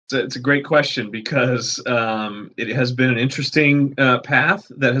It's a great question because it has been an interesting path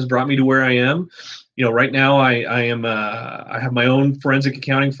that has brought me to where I am. Right now I have my own forensic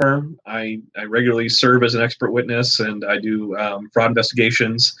accounting firm. I regularly serve as an expert witness, and I do fraud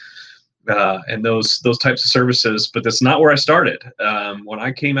investigations and those types of services. But that's not where I started. When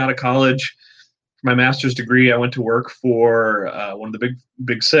I came out of college for my master's degree, I went to work for one of the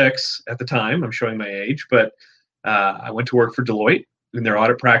big six at the time. I'm showing my age, but I went to work for Deloitte in their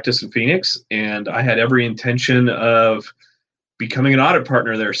audit practice in Phoenix, and I had every intention of becoming an audit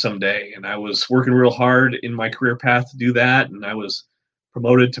partner there someday. And I was working real hard in my career path to do that, and I was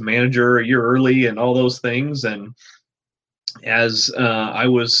promoted to manager a year early and all those things. And as I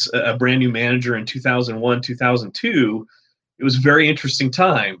was a brand new manager in 2001, 2002, it was a very interesting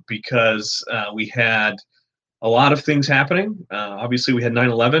time because we had a lot of things happening. Obviously, we had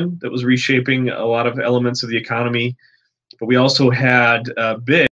 9/11 that was reshaping a lot of elements of the economy, but we also had big